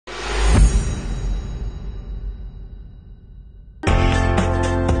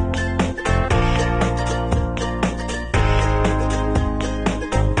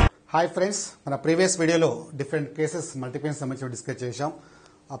Hi friends, మన previous వీడియోలో different cases మల్టిప్లైన్ సంబంధించి డిస్కస్ చేశాం.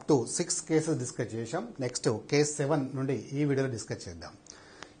 అప్ టు 6 కేసెస్ డిస్కస్ చేశాం. నెక్స్ట్ కేస్ 7 నుండి ఈ వీడియోలో డిస్కస్ చేద్దాం.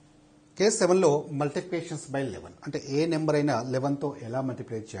 కేస్ 7లో మల్టిప్లికేషన్స్ బై 11 అంటే ఏ నెంబర్ అయినా 11తో ఎలా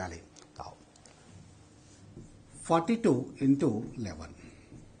మల్టిప్లై చేయాలి. 42 ఇంటూ 11.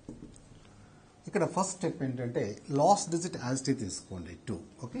 ఇక్కడ ఫస్ట్ స్టెప్ ఏంటంటే లాస్ట్ డిజిట్ యాజ్ టీ తీసుకోండి 2.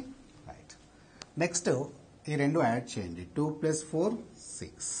 Okay right. నెక్స్ట్ ఈ రెండు యాడ్ చేయండి 2 + 4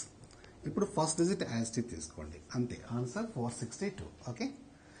 6. ఇప్పుడు ఫస్ట్ డిజిట్ యాజ్ టీ తీసుకోండి అంతే. Answer 462. Okay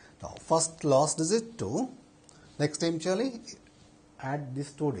first last digit 2. Next ఏం చేయాలి, add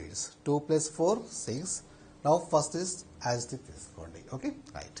this 2 digits 2 + 4 6. Now first is as tea తీసుకోండి. Okay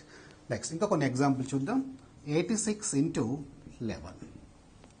right. నెక్స్ట్ ఇంకా కొన్ని ఎగ్జాంపుల్ చూద్దాం. 86 ఇంటూ 11.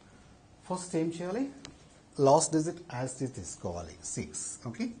 ఫస్ట్ ఏం చేయాలి, లాస్ట్ డిజిట్ యాజ్ టీ తీసుకోవాలి 6.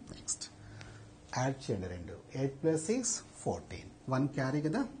 ఓకే నెక్స్ట్ యాడ్ చేయండి 2. 8 + 6 14. 1 క్యారీ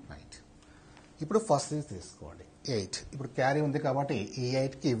కదా రైట్. ఇప్పుడు ఫస్ట్ డిజిట్ తీసుకోండి 8. ఇప్పుడు క్యారీ ఉంది కాబట్టి ఈ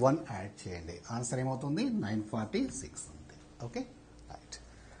 8కి 1 యాడ్ చేయండి. ఆన్సర్ ఏమవుతుంది 946 ఉంది. Okay right.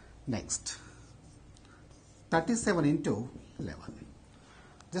 Next 37 into 11.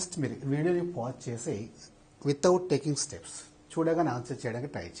 Just మీరు వీడియోని పాజ్ చేసి వితౌట్ టేకింగ్ స్టెప్స్ చూడగానే ఆన్సర్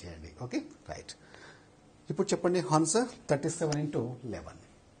చేయడానికి ట్రై చేయండి. Okay right. ఇప్పుడు చెప్పండి ఆన్సర్ 37 ఇంటూ 11.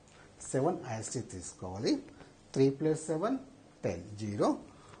 7 యాజ్ టీ తీసుకోవాలి. 3 + 7 10 0.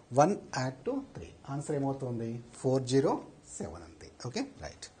 1 యాడ్ టు 3. ఆన్సర్ ఏమవుతుంది 407 అంతే. Okay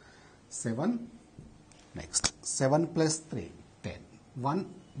right. 7 నెక్స్ట్ 7 + 3 10. 1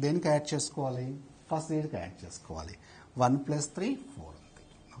 దేనికి యాడ్ చేసుకోవాలి, ఫస్ట్ డిజిట్కి యాడ్ చేసుకోవాలి. 1 + 3 4 అంతే.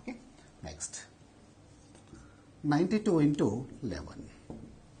 Okay next 92 into 11.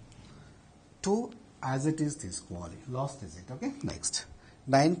 2 as it is తీసుకోవాలి లాస్ట్ డిజిట్. Okay next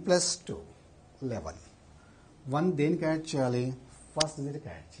 9 + 2 11. 1 దేనికి యాడ్ చేయాలి, ఫస్ట్ డిజిట్కి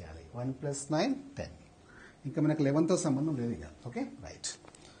యాడ్ చేయాలి. 1 + 9 10. ఇంకా మనకు 11తో సంబంధం లేదు ఇక. Okay right.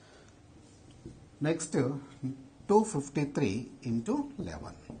 Next 253 into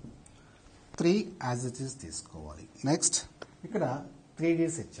 11. 3 as it is తీసుకోవాలి. నెక్స్ట్ ఇక్కడ 3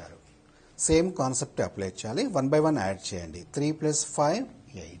 digits ఇచ్చారు. సేమ్ కాన్సెప్ట్ అప్లై చేయాలి. 1 by 1 యాడ్ చేయండి. 3 + 5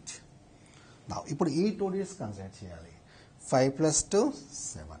 8. ఇప్పుడు ఈ 2 digits కన్సిడర్ చేయాలి. 5 + 2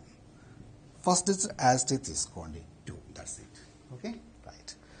 7. ఫస్ట్ డిజిట్ యాజ్ టీ తీసుకోండి 2. That's it. Okay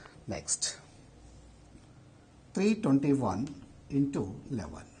right. Next 321 into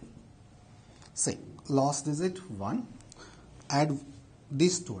 11. Same last digit 1. Add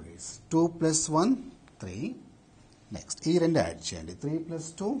these 2 digits 2 + 1 3. Next ఈ రెండు యాడ్ చేయండి. 3 +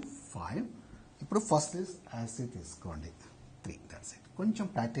 2 5. ఇప్పుడు ఫస్ట్ డిజిట్ యాజ్ టీ తీసుకోండి 3. That's it. కొంచెం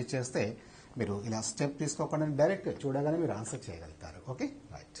ప్రాక్టీస్ చేస్తే మీరు ఇలా స్టెప్ తీసుకోకుండా డైరెక్ట్ చూడగానే మీరు ఆన్సర్ చేయగలుగుతారు. Okay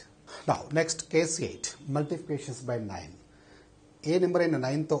right. Now next case 8 multiplications by 9. A number అయినా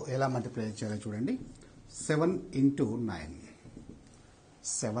 9తో ఎలా మల్టిప్లై చేయాలో చూడండి. 7 ఇంటూ 9.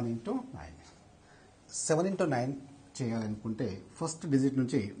 7 ఇంటూ 9. 7 ఇంటూ 9 చేయాలనుకుంటే ఫస్ట్ డిజిట్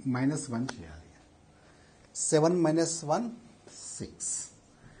నుంచి -1 చేయాలి. 7 - 1 6.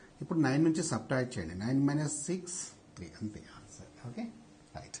 ఇప్పుడు 9 నుంచి సబ్ట్రాక్ట్ చేయండి. 9 - 6 3 అంతే answer. Okay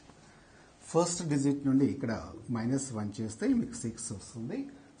right. First digit నుండి ఇక్కడ -1 చేస్తే మీకు 6 వస్తుంది.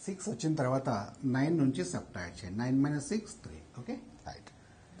 6 వచ్చిన తర్వాత 9 నుంచి సబ్ట్రాక్ట్ చేయండి. 9 - 6 3. Okay right.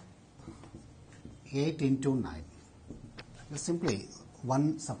 8 into 9. Simply 1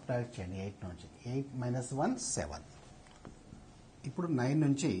 subtract చేయండి 8 నుంచి. 8 - 1 7. ఇప్పుడు 9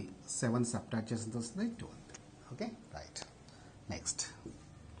 నుంచి 7 సబ్ట్రాక్ట్ చేసిన వస్తుంది 2 అంతే. Okay right. Next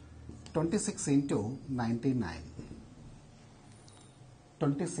 26 into 99.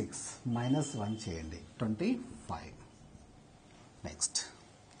 26 - 1 చేయండి 25. నెక్స్ట్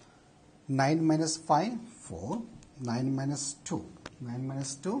 9 - 5 4. 9 - 2 9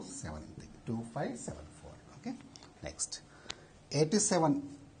 - 2 7 అంతే. 2574. Okay next 87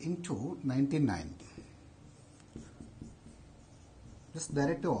 into 99. Just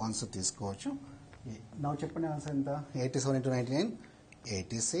direct answer తీసుకోవచ్చు. నా చెప్పండి ఆన్సర్ ఎంత. 87 ఇంటూ 99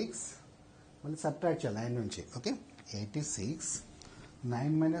 86. మళ్ళీ సబ్ట్రాక్ట్ చేయాలి 9 నుంచి. ఓకే 86.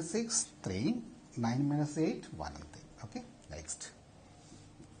 9 - 6 3. 9 - 8 1 అంతే. Okay next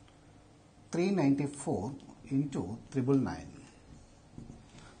 394 into 999.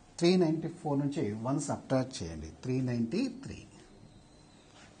 394 నుంచి 1 సబ్ట్రాక్ట్ చేయండి. 393.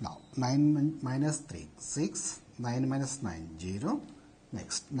 9 - 3 6. 9 - 9 0.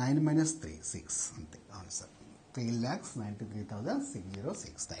 నెక్స్ట్ 9 - 3 6 అంతే answer.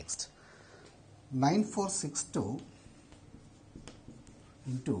 3,93,606. Next 9462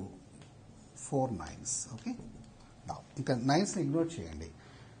 into 4 9s. Okay ఇంకా 9s ఇగ్నోర్ చేయండి.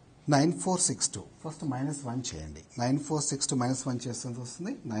 9462 ఫస్ట్ -1 చేయండి. 9462 -1 చేస్తే ఎంత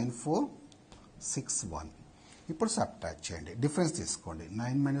వస్తుంది? 9461. ఇప్పుడు సబ్ట్రాక్ట్ చేయండి, డిఫరెన్స్ తీసుకోండి.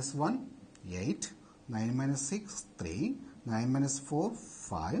 9 - 1 8, 9 - 6 3, 9 - 4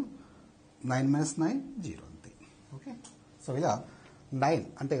 5, 9 - 9 0 అంతే. ఓకే, సో ఇలా 9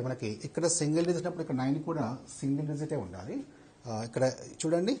 అంటే మనకి ఇక్కడ సింగిల్ డిజిట్ అప్పుడు ఇక్కడ 9 కూడా సింగిల్ డిజిటే ఉండాలి. ఇక్కడ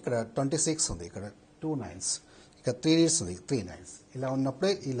చూడండి, ఇక్కడ 26 ఉంది, ఇక్కడ 2 9s, ఇక్కడ 3 డిజిట్స్ ఉంది, 3 9s. ఇలా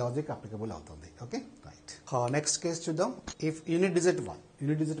ఉన్నప్పుడే ఈ లాజిక్ అప్లికబుల్ అవుతుంది. Okay, right. నెక్స్ట్ కేసు చూద్దాం. ఇఫ్ యూనిట్ డిజిట్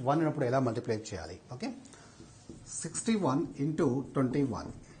 1 ఉన్నప్పుడు ఎలా మల్టిప్లై చేయాలి? ఓకే, 61 × 21.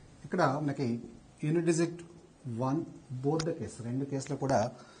 ఇక్కడ మనకి unit digit 1 both the case, రెండు కేసులో కూడా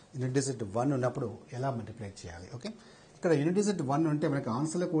యూనిట్ డిజిట్ 1 ఉన్నప్పుడు ఎలా మల్టిప్లై చేయాలి? ఓకే, ఇక్కడ యూనిట్ డిజిట్ 1 ఉంటే మనకి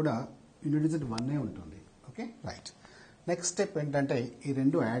ఆన్సర్లో కూడా యూనిట్ డిజిట్ 1 ఉంటుంది. Okay, right. నెక్స్ట్ స్టెప్ ఏంటంటే ఈ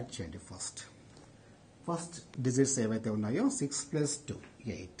రెండు యాడ్ చేయండి. ఫస్ట్ డిజిట్స్ ఏవైతే ఉన్నాయో 6 + 2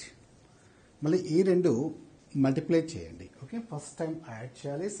 8, మళ్ళీ ఈ రెండు మల్టిప్లై చేయండి. ఓకే, ఫస్ట్ టైం యాడ్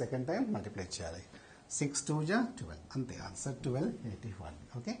చేయాలి, సెకండ్ టైం మల్టిప్లై చేయాలి. 6 2 12 అంతే, answer 1281.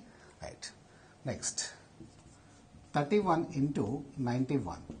 Okay, right. Next 31 ×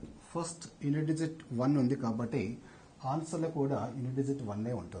 91. First unit digit 1 ఉంది కాబట్టి ఆన్సర్లో కూడా యూనిట్ డిజిట్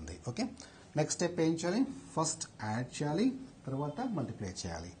 1 ఉంటుంది. ఓకే, నెక్స్ట్ స్టెప్ ఏం చేయాలి? ఫస్ట్ యాడ్ చేయాలి, తర్వాత మల్టిప్లై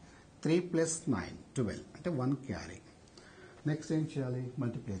చేయాలి. 3 + 9 12 అంటే 1 క్యారీ. నెక్స్ట్ ఏం చేయాలి?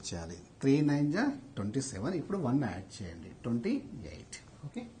 మల్టిప్లై చేయాలి. 3 9 27, ఇప్పుడు 1 యాడ్ చేయండి, 28.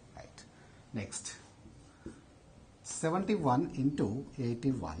 Okay, right. నెక్స్ట్ 71 ×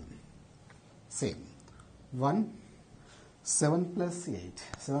 81 సేమ్ 1 7 + 8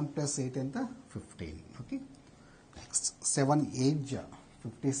 7 + 8 ఎంత? 15. ఓకే, నెక్స్ట్ 7 8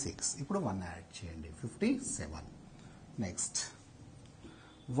 56, ఇప్పుడు 1 యాడ్ చేయండి, 57. Next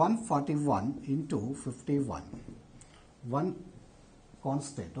 141 × 51 1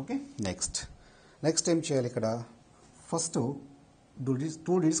 constant. ఓకే, నెక్స్ట్ ఏం చేయాలి? ఇక్కడ ఫస్ట్ 2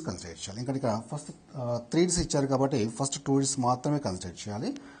 డిజిట్స్ కన్సిడర్ చేయాలి. ఇక్కడ ఫస్ట్ 3 డిజిట్స్ ఇచ్చారు కాబట్టి ఫస్ట్ 2 డిజిట్స్ మాత్రమే కన్సిడర్ చేయాలి,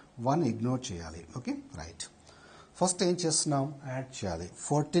 1 ఇగ్నోర్ చేయాలి. Okay, right. ఫస్ట్ ఏం చేస్తున్నాం? యాడ్ చేయాలి.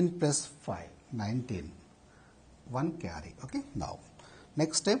 14 + 5 19 1 carry. Okay, now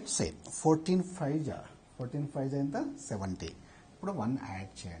next step same 14 5 ఎంత? 70, ఇప్పుడు 1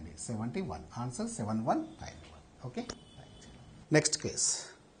 యాడ్ చేయండి, 71. Answer 7191. Okay, right. Next case.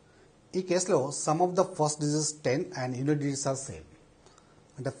 ఈ కేసులో some of the first digits 10 and unit digits are same.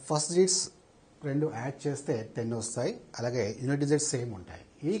 అంటే ఫస్ట్ డిజిట్స్ రెండు యాడ్ చేస్తే 10 వస్తాయి, అలాగే యూనిట్ డిజిట్స్ సేమ్ ఉంటాయి.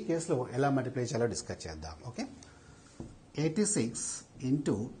 ఈ కేసులో ఎలా మల్టిప్లై చేయాలో డిస్కస్ చేద్దాం. Okay, 86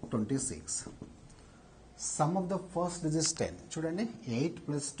 × 26. Some of the first digits 10. చూడండి, 8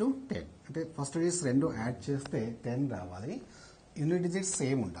 + 2 10 అంటే ఫస్ట్ డిజిట్స్ రెండు యాడ్ చేస్తే 10 రావాలి, యూనిట్ డిజిట్స్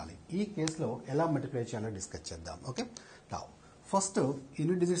సేమ్ ఉండాలి. ఈ కేసులో ఎలా మల్టిప్లై చేయాలో డిస్కస్ చేద్దాం. Okay, now first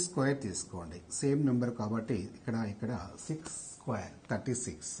unit digit square తీసుకోండి, సేమ్ నెంబర్ కాబట్టి ఇక్కడ 6 స్క్వేర్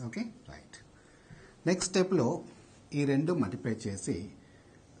 36. Okay, right. నెక్స్ట్ స్టెప్లో ఈ రెండు మల్టిప్లై చేసి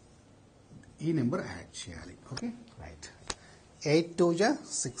ఈ నెంబర్ యాడ్ చేయాలి. Okay, right. 8 2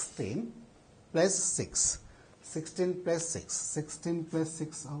 16 + 6 16 + 6 16 +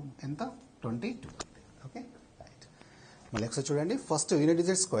 6 ఎంత? 22. Okay, right. మళ్ళీ ఒకసారి చూడండి, ఫస్ట్ యూనిట్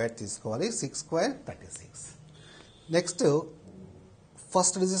డిజిట్ స్క్వేర్ తీసుకోవాలి, 6 స్క్వేర్ 36. నెక్స్ట్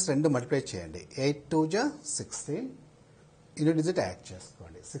ఫస్ట్ డిజిట్స్ రెండు మల్టిప్లై చేయండి, 8 2 16, యూనిట్ డిజిట్ యాడ్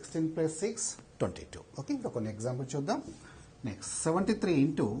చేసుకోండి, 16 + 6 22. ఓకే, ఇంకా కొన్ని ఎగ్జాంపుల్ చూద్దాం. నెక్స్ట్ 73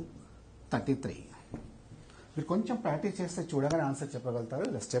 × 33. మీరు కొంచెం ప్రాక్టీస్ చేస్తే చూడగానే ఆన్సర్ చెప్పగలుగుతారు.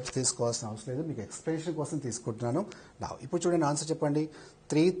 ఇలా స్టెప్స్ తీసుకోవాల్సిన అవసరం లేదు, మీకు ఎక్స్ప్లెనేషన్ కోసం తీసుకుంటున్నాను. ఇప్పుడు చూడండి, ఆన్సర్ చెప్పండి.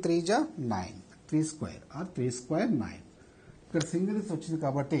 3 3 9 3 స్క్వేర్ ఆర్ 3 స్క్వేర్ 9. ఇక్కడ సింగిల్ డిజిట్ వచ్చింది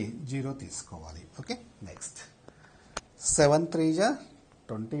కాబట్టి 0 తీసుకోవాలి. Okay, next 7 3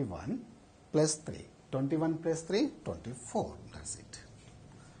 21 + 3 21 + 3 24. That's it.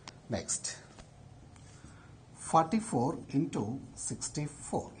 Next 44 ×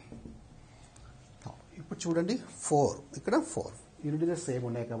 64. ఇప్పుడు చూడండి, 4 ఇక్కడ 4 యూనిట్ డిజిట్స్ సేమ్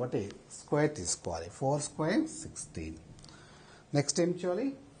ఉన్నాయి కాబట్టి స్క్వేర్ తీసుకోవాలి, 4 స్క్వేర్ 16. నెక్స్ట్ ఏం చేయాలి?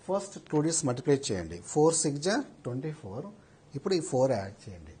 ఫస్ట్ 2 డిజిట్స్ మల్టిప్లై చేయండి, 4 6 24. ఇప్పుడు ఈ 4 యాడ్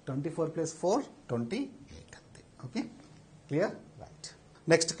చేయండి, 24 + 4 28 అంతే. Okay, clear? Right.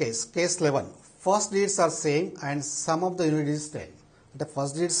 Next case 11. First digits are same and some of the unit digits 10. అంటే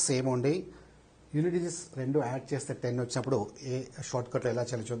ఫస్ట్ డిజిట్స్ సేమ్ ఉండి యూనిట్ డిజిట్స్ రెండు యాడ్ చేస్తే 10 వచ్చినప్పుడు ఏ షార్ట్ కట్లో ఎలా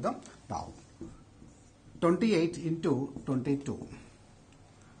చేయాలో చూద్దాం. నౌ 28 × 22.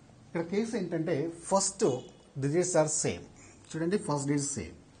 ఇక్కడ కేసు ఏంటంటే ఫస్ట్ డిజిట్స్ ఆర్ సేమ్. చూడండి, first digits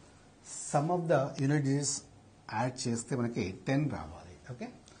same, some of the unit digits add చేస్తే మనకి 10 రావాలి. ఓకే,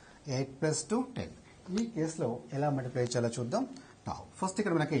 8 + 2 10. ఈ కేసులో ఎలా మల్టిప్లై చేయాలో చూద్దాం. Now, ఫస్ట్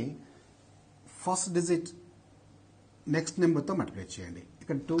ఇక్కడ మనకి ఫస్ట్ డిజిట్ నెక్స్ట్ నెంబర్తో మల్టిప్లై చేయండి.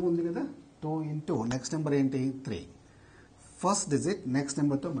 ఇక్కడ 2 ఉంది కదా, 2 ఇంటూ నెక్స్ట్ నెంబర్ ఏంటి 3. ఫస్ట్ డిజిట్ నెక్స్ట్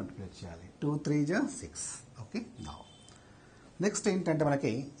నెంబర్తో మల్టిప్లై చేయాలి. 2 3 6. ఓకే. నౌ నెక్స్ట్ ఏంటంటే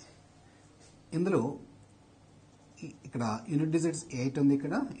మనకి ఇందులో ఇక్కడ యూనిట్ డిజిట్స్ 8 ఉంది,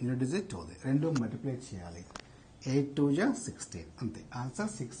 ఇక్కడ యూనిట్ డిజిట్ 2 ఉంది. రెండు మల్టిప్లై చేయాలి. 8 2 16 అంతే. Answer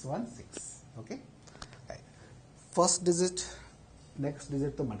 616. Okay. Right. First digit next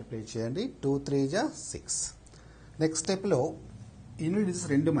డిజిట్తో multiply చేయండి. 2 3 6. నెక్స్ట్ స్టెప్లో యూనిట్ డిజిట్స్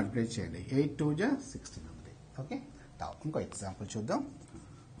రెండు మల్టిప్లై చేయండి. 8 2 16 అంతే. ఓకే. ఇంకో ఎగ్జాంపుల్ చూద్దాం.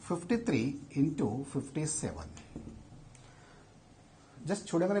 53 ఇంటూ 57. జస్ట్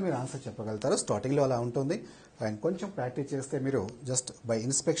చూడగానే మీరు ఆన్సర్ చెప్పగలుగుతారు. స్టార్టింగ్లో అలా ఉంటుంది, అండ్ కొంచెం ప్రాక్టీస్ చేస్తే మీరు జస్ట్ బై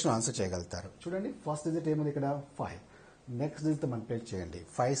ఇన్స్పెక్షన్ ఆన్సర్ చేయగలుగుతారు. చూడండి, ఫస్ట్ డిజిట్ ఏముంది ఇక్కడ 5. నెక్స్ట్ డిజిట్ మల్టిప్లై చేయండి.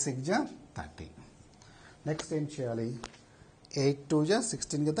 5 6 30. నెక్స్ట్ ఏం చేయాలి, 8 2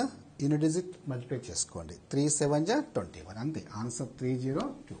 16 కదా, యూనిట్ డిజిట్ మల్టిప్లై చేసుకోండి. 3 7 21 అంతే. Answer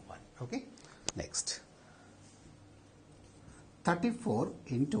 3021. Okay. Next 34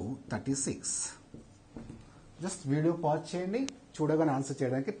 into 36. Just video pause చేయండి, చూడగానే ఆన్సర్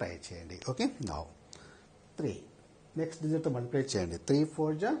చేయడానికి ట్రై చేయండి. ఓకే. నౌ 3 నెక్స్ట్ డిజిట్తో మల్టిప్లై చేయండి. 3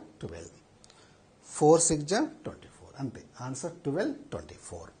 4 12. 4 6 24 అంతే. Answer 12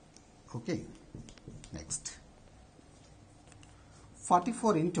 24. Okay. Next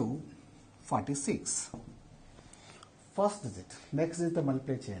 44 into 46. First digit next డిజిట్తో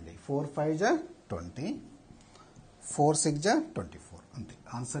multiply చేయండి. 4 5 20. 4 6 24 అంతే.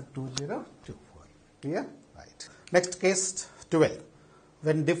 Answer 2024. Clear. Right. Next case 12.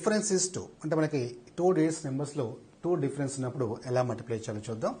 When difference is 2 అంటే మనకి 2 డిజిట్స్ నెంబర్స్లో 2 డిఫరెన్స్ ఉన్నప్పుడు ఎలా మల్టిప్లై చేయాలో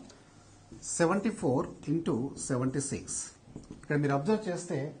చూద్దాం. 74 ఇంటూ 76. ఇక్కడ మీరు అబ్జర్వ్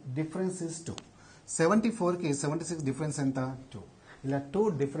చేస్తే డిఫరెన్స్ ఇస్ 2. 74కి 76 డిఫరెన్స్ ఎంత 2. ఇలా 2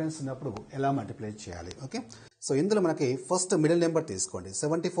 డిఫరెన్స్ ఉన్నప్పుడు ఎలా మల్టిప్లై చేయాలి. ఓకే. సో ఇందులో మనకి ఫస్ట్ మిడిల్ నెంబర్ తీసుకోండి.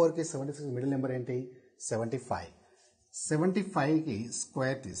 74కి 76 మిడిల్ నెంబర్ ఏంటి 75. 75కి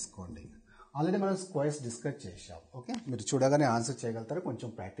స్క్వేర్ తీసుకోండి. ఆల్రెడీ మనం స్క్వేర్స్ డిస్కస్ చేసాం. ఓకే. మీరు చూడగానే ఆన్సర్ చేయగలుగుతారు కొంచెం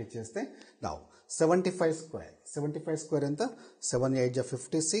ప్రాక్టీస్ చేస్తే. Now 75 square. 75 స్క్వేర్ ఎంత 7 8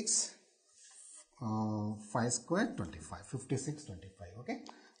 56. 5 స్క్వేర్ 25. 56 25. ఓకే.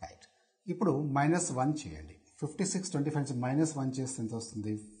 రైట్. ఇప్పుడు -1 చేయండి. 56 25 నుంచి -1 చేస్తే ఎంత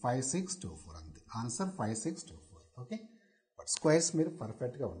వస్తుంది 5624 అంతే. ఆన్సర్ 5624. ఓకే. బట్ స్క్వేర్స్ మీరు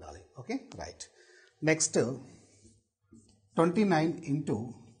పర్ఫెక్ట్గా ఉండాలి. ఓకే. రైట్. Next 29 into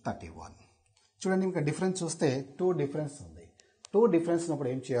 31. చూడండి, ఇంకా డిఫరెన్స్ చూస్తే 2 డిఫరెన్స్ ఉంది. 2 డిఫరెన్స్ ఉన్నప్పుడు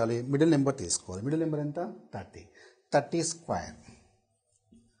ఏం చేయాలి, మిడిల్ నెంబర్ తీసుకోవాలి. మిడిల్ నెంబర్ ఎంత 30. 30 స్క్వేర్.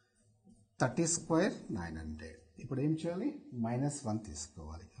 30 స్క్వేర్ 900. ఇప్పుడు ఏం చేయాలి -1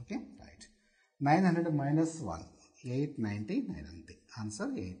 తీసుకోవాలి. ఓకే. రైట్. 900 -1 899 అంతే.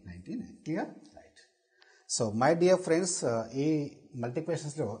 Answer 899. Clear. Right. So my dear friends, ఈ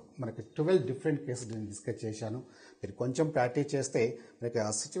మల్టిప్లికేషన్స్లో మనకి 12 డిఫరెంట్ కేసెస్ నేను డిస్కస్ చేశాను. మీరు కొంచెం ప్రాక్టీస్ చేస్తే మనకి ఆ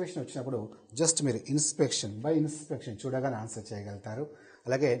సిచ్యువేషన్ వచ్చినప్పుడు జస్ట్ మీరు బై ఇన్స్పెక్షన్ చూడగానే ఆన్సర్ చేయగలుగుతారు.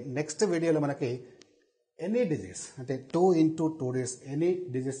 అలాగే నెక్స్ట్ వీడియోలో మనకి ఎనీ డిజిట్స్ అంటే 2 ఇంటూ 2 డిజిట్స్ ఎనీ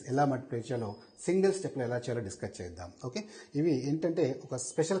డిజిట్స్ ఎలా మల్టిప్లై చేయాలో సింగిల్ స్టెప్లో ఎలా చేయాలో డిస్కస్ చేద్దాం. ఓకే. ఇవి ఏంటంటే ఒక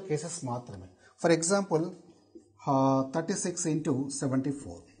స్పెషల్ కేసెస్ మాత్రమే. For example 36 into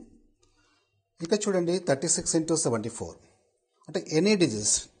 74. ఇక చూడండి 36 ఇంటూ 74 అంటే ఎనీ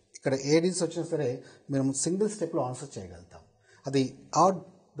డిజిట్స్, ఇక్కడ ఏ డిజిట్స్ వచ్చినా సరే మేము సింగిల్ స్టెప్లో ఆన్సర్ చేయగలుగుతాం. అది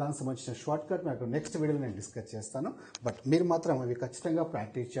దానికి సంబంధించిన షార్ట్ కట్ నాకు నెక్స్ట్ వీడియోలో నేను డిస్కస్ చేస్తాను. బట్ మీరు మాత్రం అవి ఖచ్చితంగా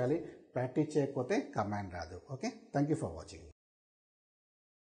ప్రాక్టీస్ చేయాలి. ప్రాక్టీస్ చేయకపోతే కమాండ్ రాదు. Okay. Thank you for watching.